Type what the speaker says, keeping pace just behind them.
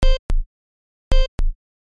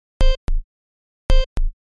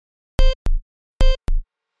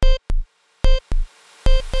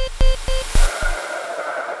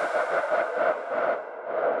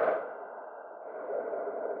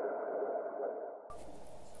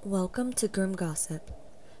Welcome to Grim Gossip.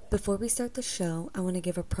 Before we start the show, I want to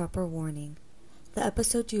give a proper warning. The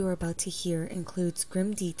episode you are about to hear includes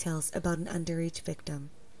grim details about an underage victim.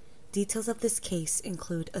 Details of this case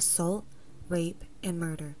include assault, rape, and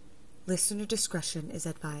murder. Listener discretion is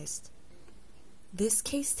advised. This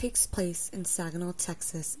case takes place in Saginaw,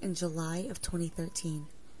 Texas in July of 2013.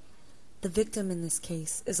 The victim in this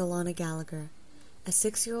case is Alanna Gallagher, a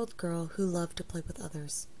 6-year-old girl who loved to play with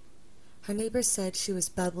others. Her neighbors said she was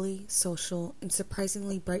bubbly, social, and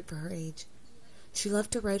surprisingly bright for her age. She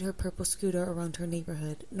loved to ride her purple scooter around her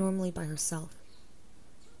neighborhood, normally by herself.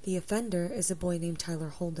 The offender is a boy named Tyler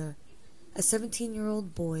Holder, a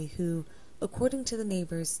 17-year-old boy who, according to the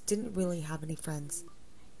neighbors, didn't really have any friends.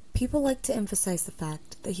 People like to emphasize the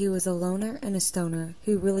fact that he was a loner and a stoner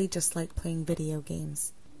who really just liked playing video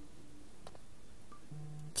games.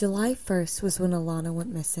 July 1st was when Alanna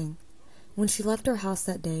went missing. When she left her house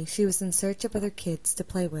that day, she was in search of other kids to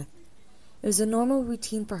play with. It was a normal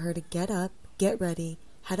routine for her to get up, get ready,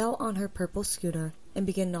 head out on her purple scooter, and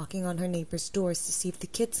begin knocking on her neighbors' doors to see if the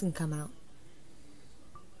kids can come out.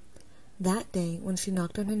 That day, when she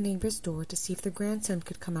knocked on her neighbor's door to see if their grandson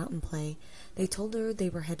could come out and play, they told her they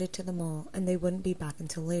were headed to the mall and they wouldn't be back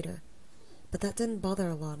until later. But that didn't bother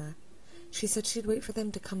Alanna. She said she'd wait for them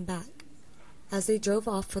to come back. As they drove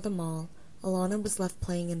off for the mall, Alanna was left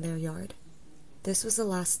playing in their yard. This was the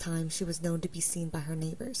last time she was known to be seen by her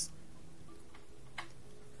neighbors.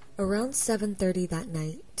 Around 7:30 that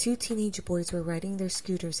night, 2 teenage boys were riding their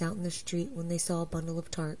scooters out in the street when they saw a bundle of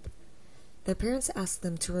tarp. Their parents asked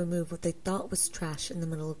them to remove what they thought was trash in the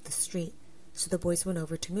middle of the street, so the boys went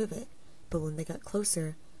over to move it, but when they got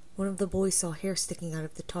closer, one of the boys saw hair sticking out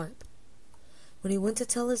of the tarp. When he went to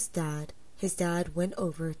tell his dad went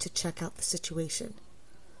over to check out the situation.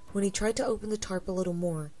 When he tried to open the tarp a little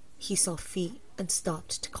more, he saw feet and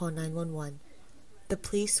stopped to call 911. The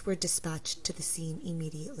police were dispatched to the scene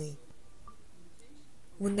immediately.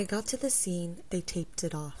 When they got to the scene, they taped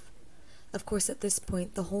it off. Of course, at this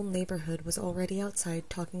point, the whole neighborhood was already outside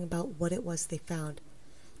talking about what it was they found,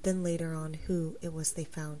 then later on who it was they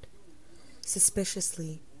found.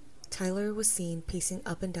 Suspiciously, Tyler was seen pacing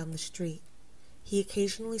up and down the street. He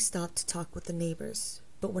occasionally stopped to talk with the neighbors,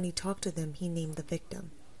 but when he talked to them, he named the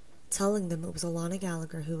victim, telling them it was Alanna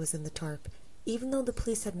Gallagher who was in the tarp, even though the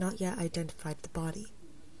police had not yet identified the body.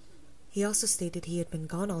 He also stated he had been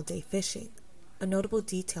gone all day fishing, a notable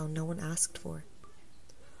detail no one asked for.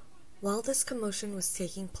 While this commotion was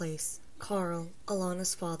taking place, Carl,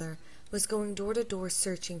 Alanna's father, was going door to door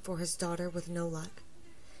searching for his daughter with no luck.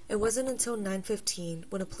 It wasn't until 9:15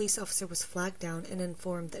 when a police officer was flagged down and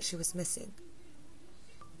informed that she was missing.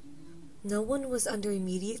 No one was under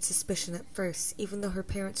immediate suspicion at first, even though her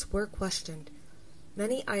parents were questioned.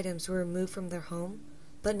 Many items were removed from their home,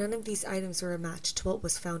 but none of these items were a match to what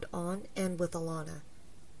was found on and with Alanna.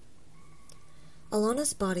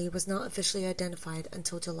 Alanna's body was not officially identified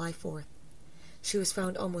until July 4th. She was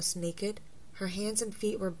found almost naked. Her hands and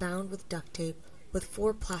feet were bound with duct tape, with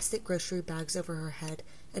 4 plastic grocery bags over her head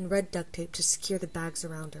and red duct tape to secure the bags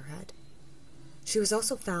around her head. She was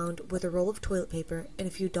also found with a roll of toilet paper and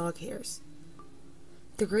a few dog hairs.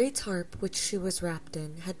 The gray tarp which she was wrapped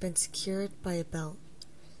in had been secured by a belt.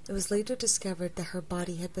 It was later discovered that her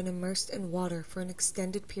body had been immersed in water for an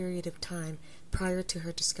extended period of time prior to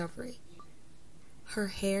her discovery. Her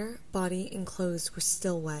hair, body, and clothes were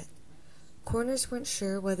still wet. Coroners weren't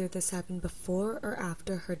sure whether this happened before or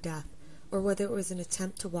after her death, or whether it was an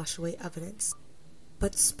attempt to wash away evidence.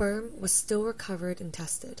 But sperm was still recovered and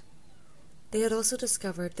tested. They had also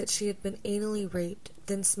discovered that she had been anally raped,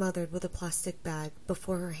 then smothered with a plastic bag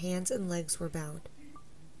before her hands and legs were bound.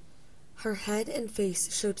 Her head and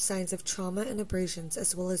face showed signs of trauma and abrasions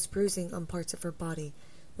as well as bruising on parts of her body,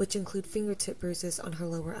 which include fingertip bruises on her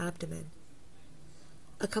lower abdomen.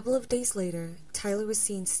 A couple of days later, Tyler was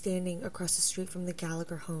seen standing across the street from the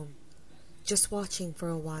Gallagher home, just watching for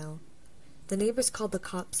a while. The neighbors called the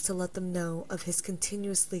cops to let them know of his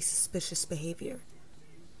continuously suspicious behavior.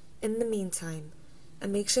 In the meantime, a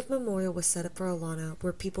makeshift memorial was set up for Alanna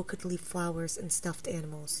where people could leave flowers and stuffed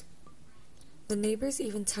animals. The neighbors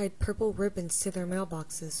even tied purple ribbons to their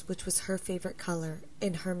mailboxes, which was her favorite color,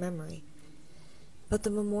 in her memory. But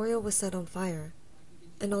the memorial was set on fire,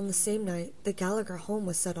 and on the same night, the Gallagher home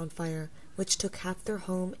was set on fire, which took half their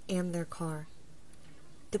home and their car.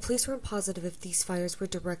 The police weren't positive if these fires were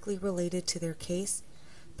directly related to their case,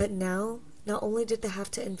 but now, not only did they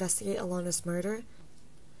have to investigate Alanna's murder,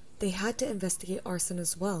 they had to investigate arson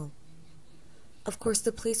as well. Of course,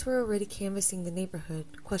 the police were already canvassing the neighborhood,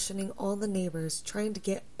 questioning all the neighbors, trying to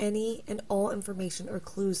get any and all information or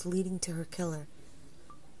clues leading to her killer.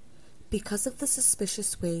 Because of the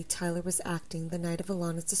suspicious way Tyler was acting the night of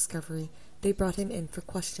Alanna's discovery, they brought him in for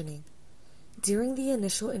questioning. During the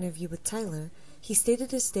initial interview with Tyler, he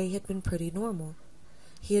stated his day had been pretty normal.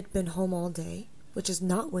 He had been home all day, which is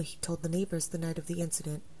not what he told the neighbors the night of the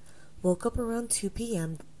incident, woke up around 2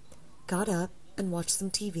 p.m., got up and watched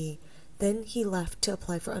some TV, then he left to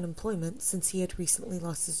apply for unemployment since he had recently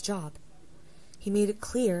lost his job. He made it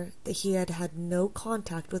clear that he had had no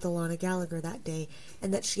contact with Alanna Gallagher that day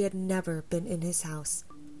and that she had never been in his house.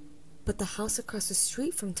 But the house across the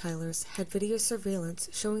street from Tyler's had video surveillance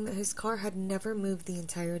showing that his car had never moved the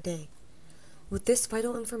entire day. With this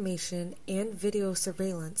vital information and video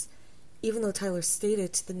surveillance, even though Tyler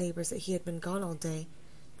stated to the neighbors that he had been gone all day,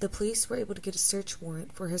 the police were able to get a search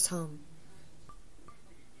warrant for his home.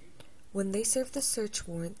 When they served the search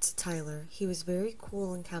warrant to Tyler, he was very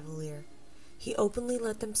cool and cavalier. He openly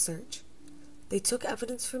let them search. They took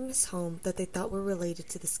evidence from his home that they thought were related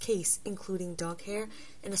to this case, including dog hair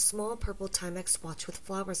and a small purple Timex watch with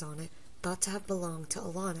flowers on it, thought to have belonged to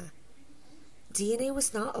Alanna. DNA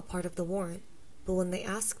was not a part of the warrant, but when they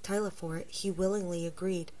asked Tyler for it, he willingly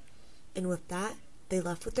agreed, and with that, they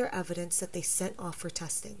left with their evidence that they sent off for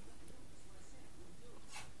testing.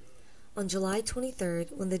 On July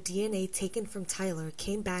 23rd, when the DNA taken from Tyler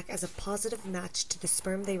came back as a positive match to the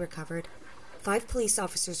sperm they recovered, 5 police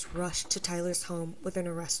officers rushed to Tyler's home with an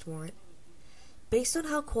arrest warrant. Based on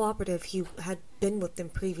how cooperative he had been with them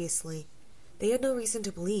previously, they had no reason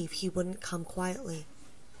to believe he wouldn't come quietly.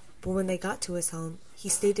 But when they got to his home, he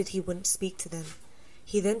stated he wouldn't speak to them.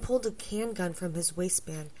 He then pulled a handgun from his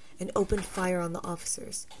waistband and opened fire on the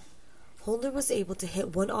officers. Holder was able to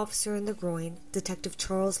hit one officer in the groin, Detective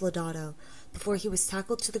Charles Lodato, before he was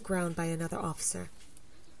tackled to the ground by another officer.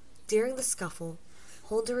 During the scuffle,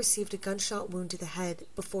 Holder received a gunshot wound to the head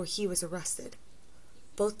before he was arrested.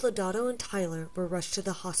 Both Lodato and Tyler were rushed to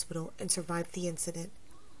the hospital and survived the incident.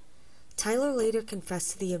 Tyler later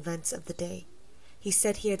confessed to the events of the day. He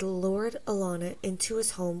said he had lured Alanna into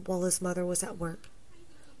his home while his mother was at work.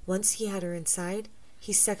 Once he had her inside,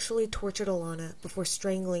 he sexually tortured Alanna before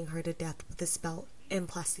strangling her to death with his belt and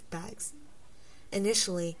plastic bags.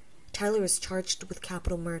 Initially, Tyler was charged with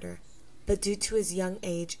capital murder, but due to his young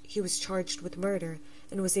age, he was charged with murder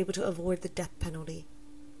and was able to avoid the death penalty.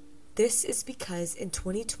 This is because in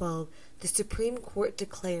 2012, the Supreme Court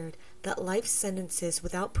declared that life sentences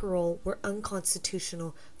without parole were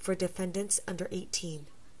unconstitutional for defendants under 18.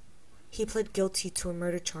 He pled guilty to a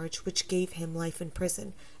murder charge which gave him life in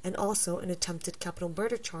prison, and also an attempted capital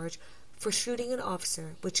murder charge for shooting an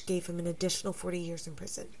officer which gave him an additional 40 years in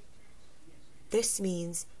prison. This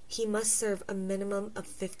means he must serve a minimum of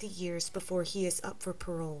 50 years before he is up for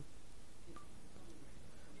parole.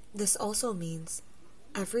 This also means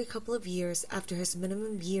every couple of years after his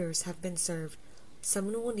minimum years have been served,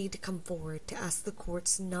 someone will need to come forward to ask the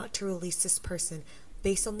courts not to release this person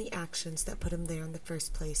based on the actions that put him there in the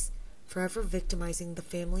first place, forever victimizing the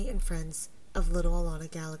family and friends of little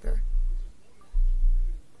Alanna Gallagher.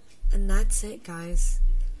 And that's it, guys.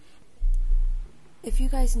 If you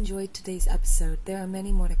guys enjoyed today's episode, there are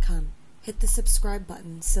many more to come. Hit the subscribe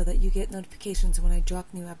button so that you get notifications when I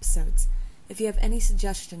drop new episodes. If you have any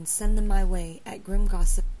suggestions, send them my way at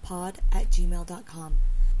grimgossippod@gmail.com.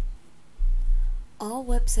 All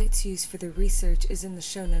websites used for the research is in the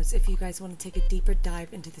show notes if you guys want to take a deeper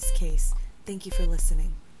dive into this case. Thank you for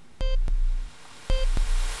listening.